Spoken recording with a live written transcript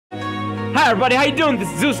Hi everybody, how you doing? This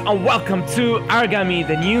is ZoooZ and welcome to Aragami,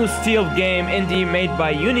 the new stealth game indie made by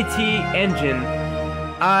Unity Engine.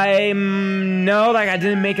 I know I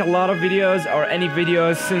didn't make a lot of videos or any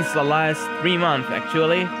videos since the last 3 months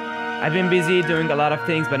actually. I've been busy doing a lot of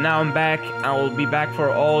things, but now I'm back. I will be back for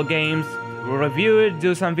all games, review it,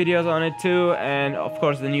 do some videos on it too, and of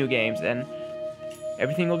course the new games, and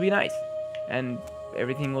everything will be nice and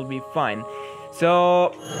everything will be fine.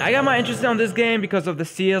 So I got my interest on this game because of the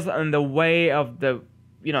steals and the way of the,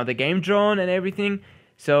 the game drone and everything.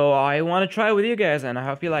 So I want to try it with you guys, and I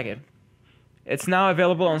hope you like it. It's now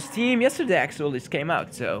available on Steam. Yesterday actually it came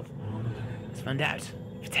out, so let's find out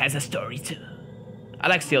if it has a story too. I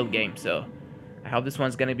like stealth games, so I hope this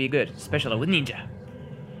one's gonna be good, especially with ninja.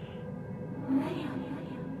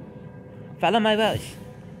 Follow my voice.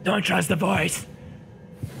 Don't trust the voice.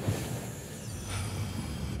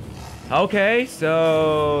 Okay,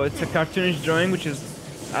 so it's a cartoonish drawing, which is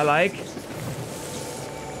I like.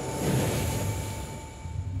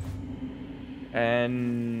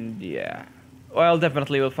 And yeah, well,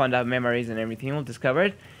 definitely we'll find out memories and everything. We'll discover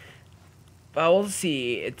it, but we'll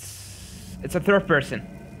see. It's a third person,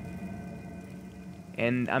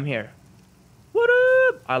 and I'm here. What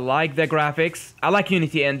up? I like the graphics. I like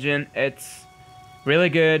Unity Engine. It's really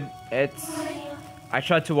good. I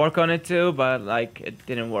tried to work on it too, but it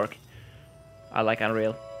didn't work. I like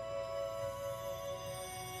Unreal.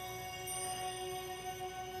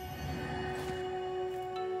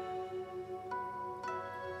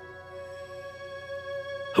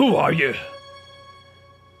 Who are you?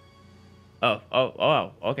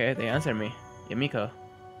 Oh, okay, they answered me. Yamiko.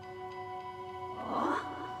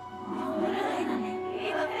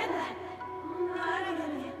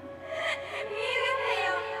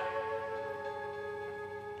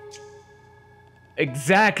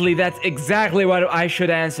 Exactly, that's exactly what I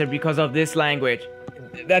should answer because of this language.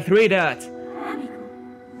 The 3 dots.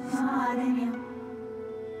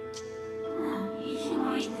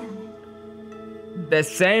 The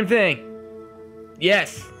same thing.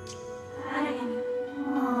 Yes.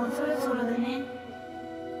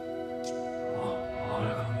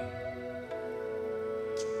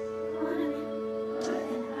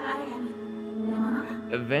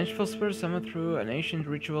 A vengeful spirit summoned through an ancient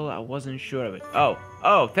ritual. I wasn't sure of it.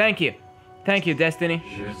 Oh, thank you. Thank you, Destiny.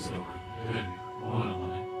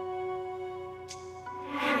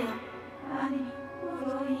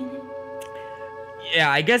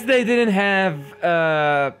 Yeah, I guess they didn't have,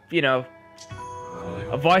 a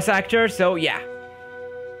voice actor, so yeah.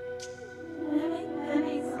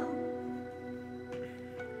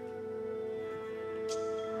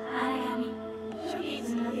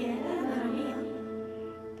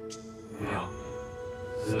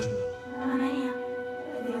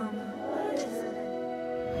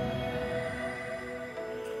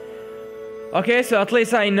 Okay, so at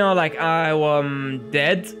least I know, I am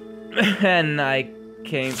dead, and I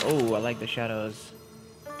came. Oh, I like the shadows.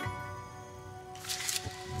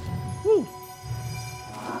 Woo!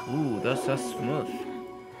 Ooh, that's so smooth.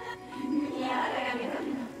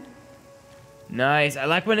 Nice. I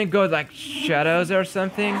like when it goes like shadows or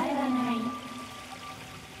something.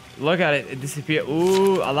 Look at it, it disappeared.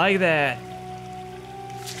 Ooh, I like that.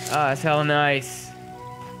 Oh, that's hella nice.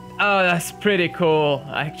 Oh, that's pretty cool,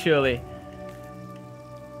 actually.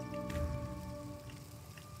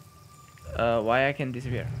 Why I can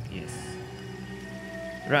disappear? Yes.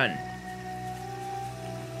 Run.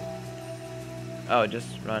 Oh, just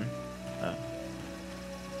run. Oh.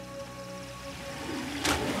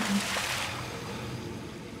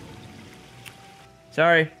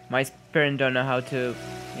 Sorry, my parents don't know how to,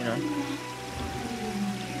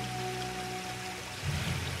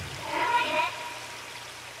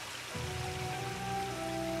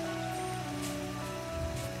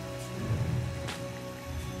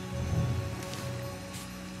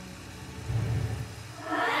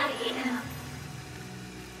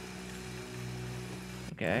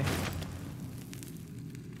 Okay.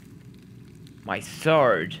 My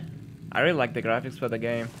sword. I really like the graphics for the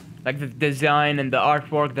game. Like the design and the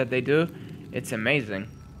artwork that they do. It's amazing.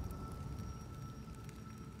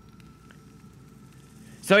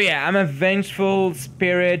 So yeah, I'm a vengeful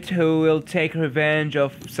spirit who will take revenge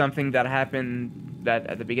of something that happened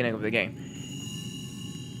at the beginning of the game.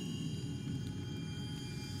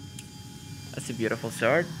 That's a beautiful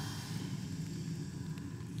sword.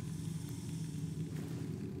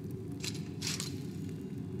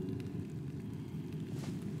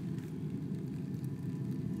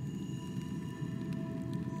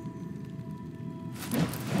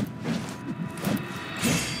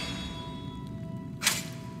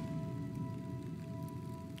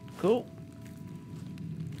 Cool.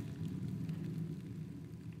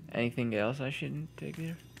 Anything else I shouldn't take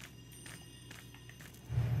there?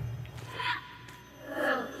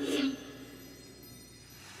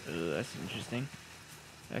 Ooh, that's interesting.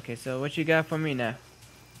 Okay, so what you got for me now?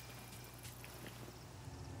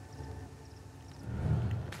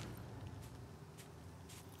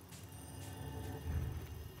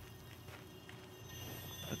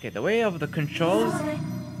 Okay, the way of the controls.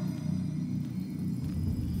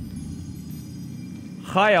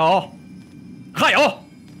 Hiya! Hiya!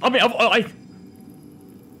 Army of Light!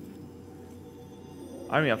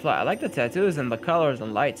 Army of Light. I like the tattoos and the colors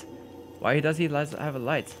and lights. Why does he have a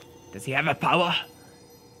light? Does he have a power?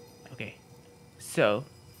 Okay, so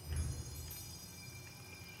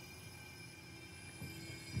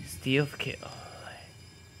stealth kill.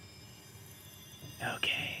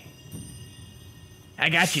 Okay, I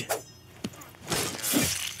got you.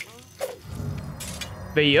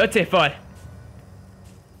 Beautiful.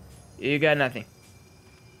 You got nothing.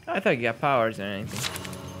 I thought you got powers or anything.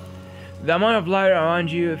 The amount of light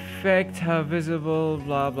around you affect how visible,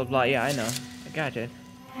 blah blah blah. Yeah, I know. I got it.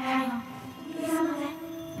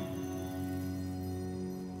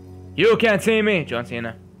 You can't see me, John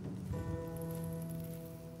Cena.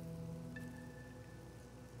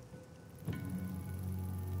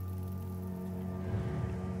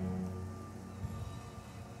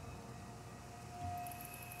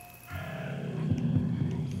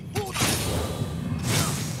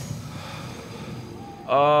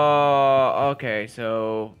 Oh, okay,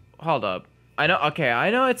 so hold up. I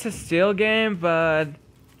know it's a steal game, but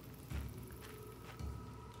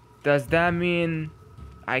does that mean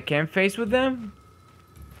I can face with them?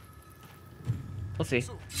 We'll see.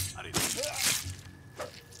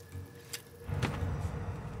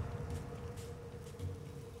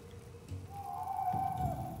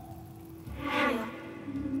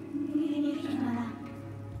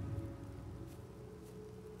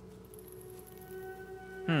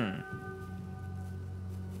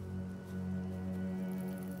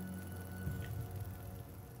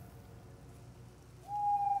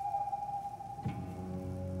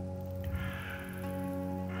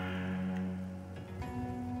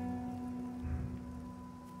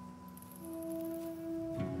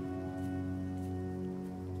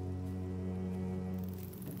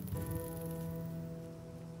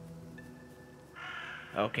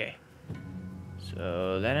 Okay,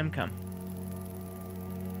 so let him come.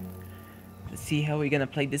 Let's see how we're gonna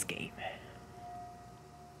play this game.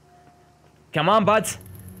 Come on, buds.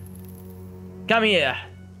 Come here.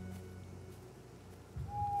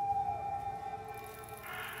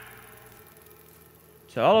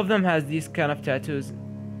 So all of them has these kind of tattoos.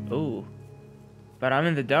 Ooh, but I'm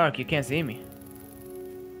in the dark. You can't see me.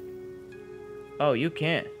 Oh, you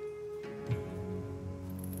can't.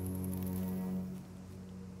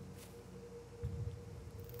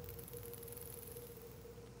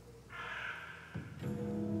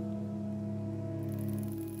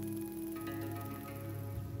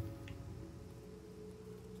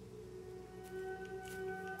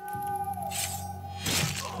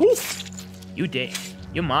 Woo! You did.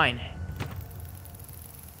 You're mine.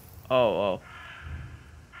 Oh.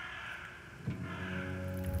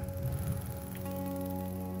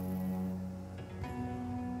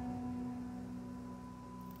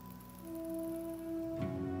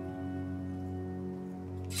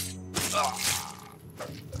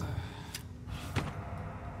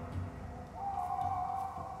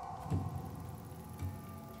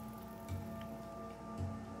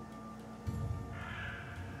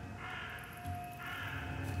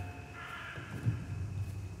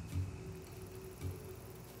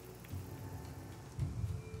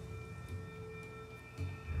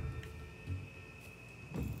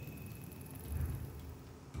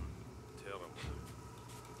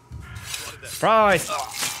 Prize!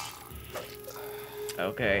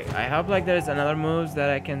 Okay, I hope like there's another moves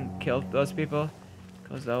that I can kill those people,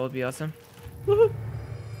 because that would be awesome. Woohoo!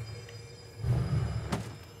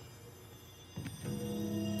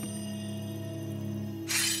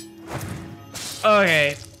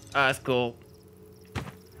 Okay, that's cool.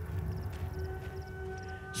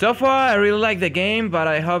 So far, I really like the game, but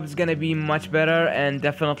I hope it's gonna be much better, and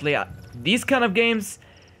definitely these kind of games,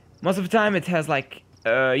 most of the time it has like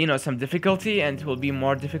you know, some difficulty, and it will be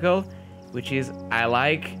more difficult, which is I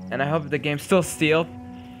like, and I hope the game still steal,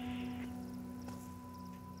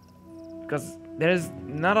 because there's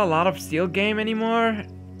not a lot of steal game anymore.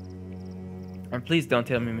 And please don't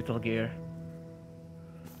tell me Metal Gear.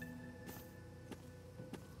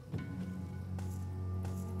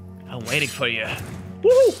 I'm waiting for you.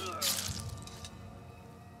 Woo!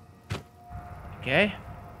 Okay.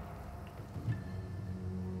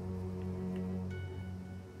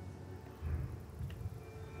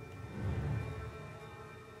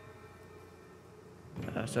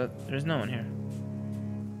 Oh, so there's no one here.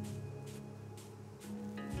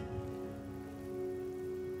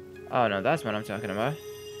 Oh no, that's what I'm talking about.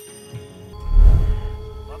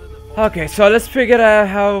 Okay, so let's figure out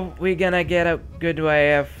how we're gonna get a good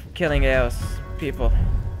way of killing those people.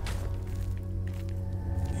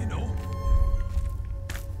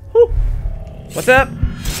 Whew. What's up?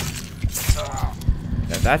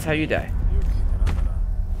 So that's how you die.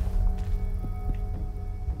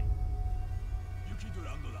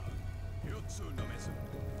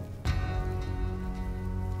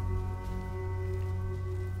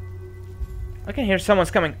 I can hear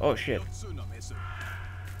someone's coming. Oh shit.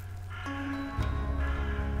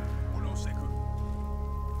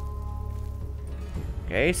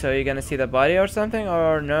 Okay, so you're gonna see the body or something?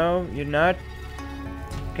 Or no, you're not?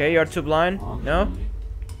 Okay, you're too blind? No?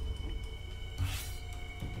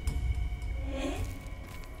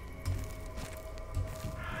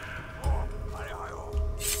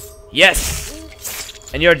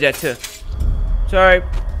 Yes! And you're dead too. Sorry.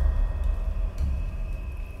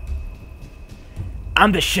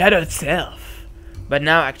 I'm the shadow itself. But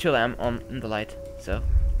now actually I'm on in the light. So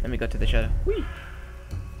let me go to the shadow. Whee!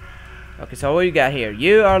 Okay, so what you got here?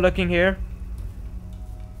 You are looking here.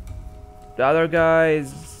 The other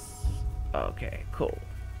guys. Okay, cool.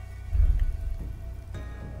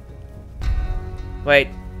 Wait,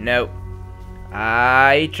 no.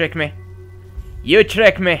 You tricked me. You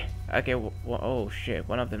tricked me. Okay, oh shit,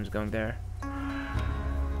 one of them is going there.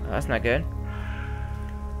 Oh, that's not good.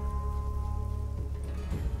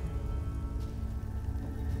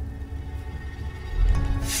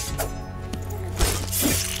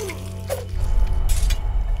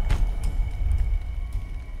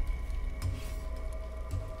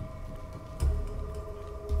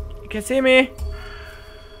 You can see me.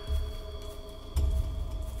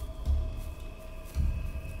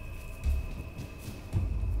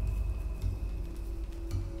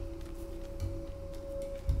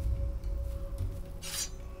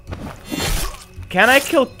 Can I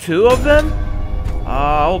kill two of them?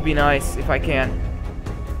 That would be nice if I can.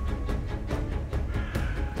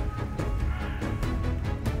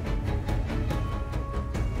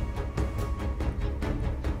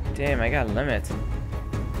 Damn, I got a limit.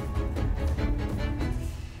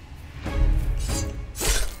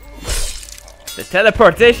 The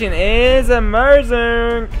teleportation is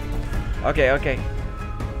amazing. Okay, okay.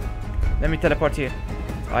 Let me teleport to you.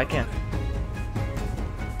 Oh, I can.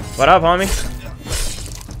 What up, homie?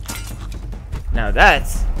 Now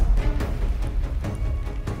that's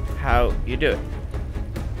how you do it.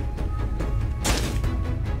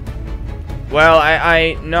 Well,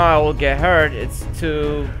 I know I will get hurt. It's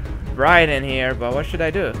too bright in here, but what should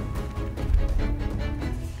I do?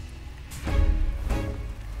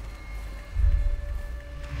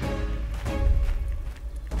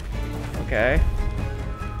 Okay.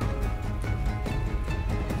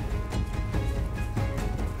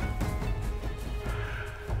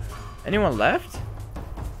 Anyone left?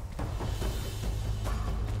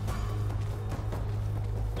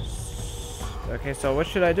 Okay, so what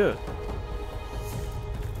should I do?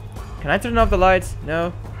 Can I turn off the lights?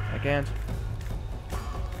 No, I can't.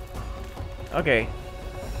 Okay.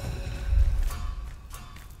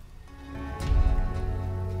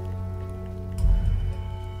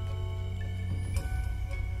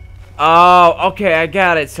 Oh, okay, I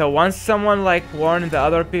got it. So once someone like warned the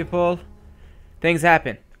other people, things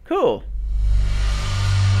happen. Cool.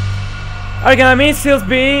 Aragami, Seals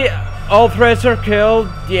B, all threats are killed.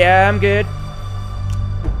 Yeah, I'm good.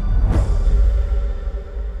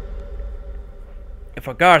 If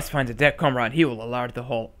a guard finds a dead comrade, he will alert the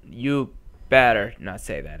whole. You better not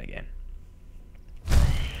say that again.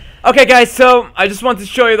 Okay, guys, so I just want to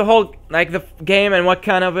show you the whole, like, the game and what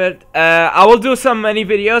kind of it. I will do some many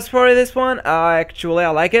videos for this one. Actually, I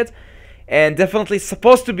like it, and definitely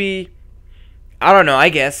supposed to be. I don't know, I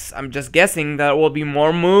guess. I'm just guessing there will be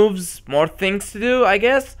more moves, more things to do, I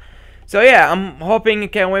guess. So yeah, I'm hoping you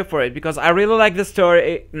can't wait for it because I really like the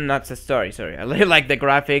story. Not the story, sorry. I really like the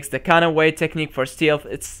graphics, the kind of way technique for stealth.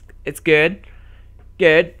 It's good.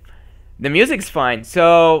 Good. The music's fine.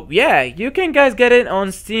 So yeah, you can guys get it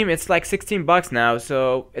on Steam. It's like 16 bucks now,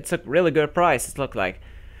 so it's a really good price, it looks like.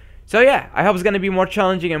 So yeah, I hope it's gonna be more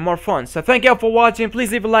challenging and more fun. So thank you all for watching.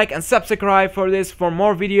 Please leave a like and subscribe for this, for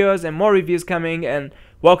more videos and more reviews coming and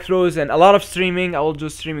walkthroughs and a lot of streaming. I will do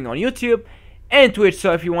streaming on YouTube and Twitch.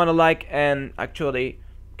 So if you want to like and actually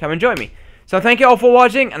come and join me. So thank you all for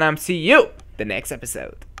watching, and I'm see you the next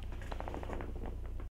episode.